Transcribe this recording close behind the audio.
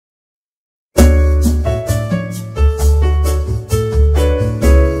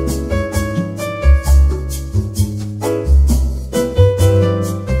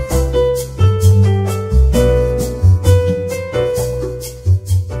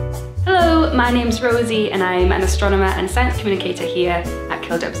my name's Rosie and I'm an astronomer and science communicator here at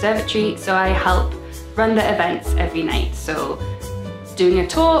Kielder Observatory. So I help run the events every night. So doing a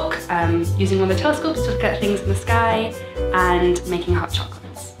talk, using one of the telescopes to look at things in the sky, and making hot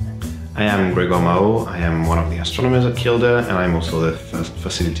chocolates. I am Gregor Mao. I am one of the astronomers at Kielder and I'm also the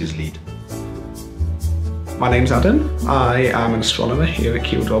facilities lead. My name's Adam. I am an astronomer here at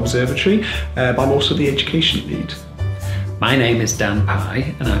Kielder Observatory, but I'm also the education lead. My name is Dan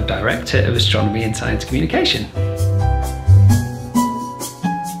Pye and I'm Director of Astronomy and Science Communication.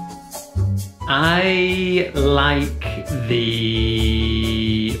 I like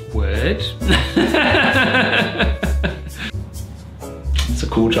the word. It's a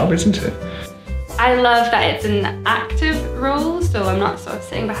cool job, isn't it? I love that it's an active role, so I'm not sort of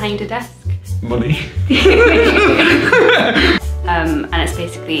sitting behind a desk. Money. And it's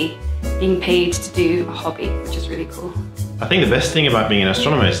basically being paid to do a hobby, which is really cool. I think the best thing about being an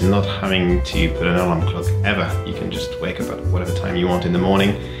astronomer is not having to put an alarm clock ever. You can just wake up at whatever time you want in the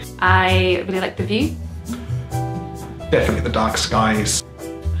morning. I really like the view. Definitely the dark skies.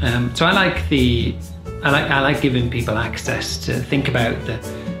 So I like giving people access to think about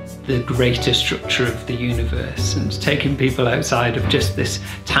the greater structure of the universe and taking people outside of just this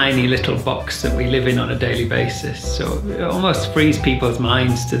tiny little box that we live in on a daily basis. So it almost frees people's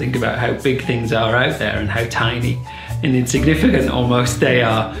minds to think about how big things are out there and how tiny and insignificant almost they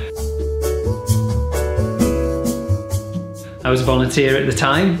are. I was a volunteer at the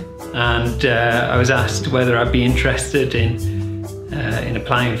time and I was asked whether I'd be interested in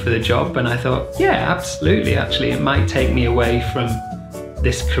applying for the job, and I thought, yeah, absolutely. Actually, it might take me away from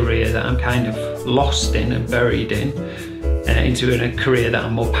this career that I'm kind of lost in and buried in into a career that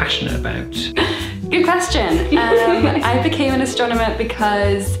I'm more passionate about. Good question. I became an astronomer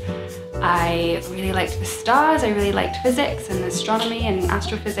because I really liked the stars, I really liked physics and astronomy and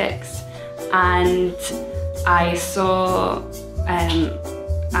astrophysics, and I saw an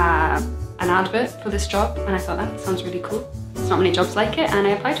advert for this job and I thought that sounds really cool. There's not many jobs like it and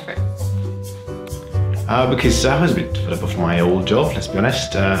I applied for it. Because I was a bit fed up of my old job, let's be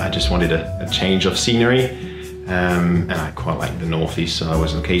honest. I just wanted a change of scenery, and I quite like the northeast, so that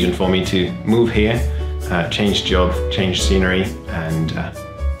was an occasion for me to move here, change job, change scenery, and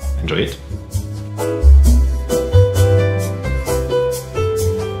enjoy it.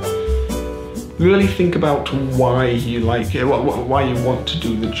 Really think about why you like it, why you want to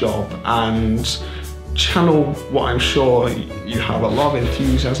do the job, and channel what I'm sure you have a lot of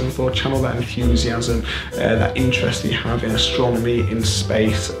enthusiasm for, channel that enthusiasm, that interest you have in astronomy, in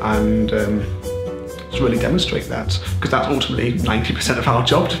space, and to really demonstrate that, because that's ultimately 90% of our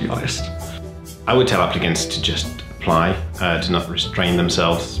job, to be honest. I would tell applicants to just apply, to not restrain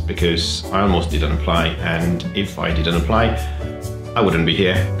themselves, because I almost didn't apply, and if I didn't apply, I wouldn't be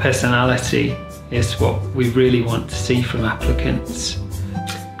here. Personality is what we really want to see from applicants.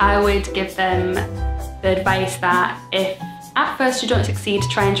 I would give them the advice that if at first you don't succeed,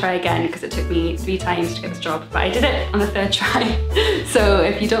 try again, because it took me 3 times to get this job, but I did it on the 3rd try. So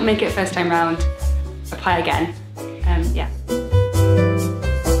if you don't make it first time round, apply again. Yeah.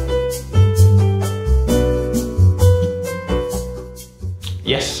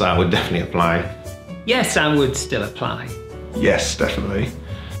 Yes, I would definitely apply. Yes, I would still apply. Yes, definitely.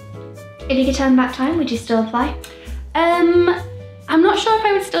 If you could turn back time, would you still apply? I'm not sure if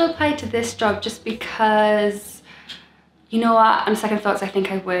I would still apply to this job, just because, you know what, on second thoughts I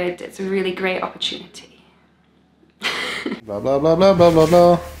think I would. It's a really great opportunity. Blah blah blah blah blah blah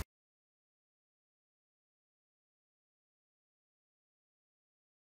blah.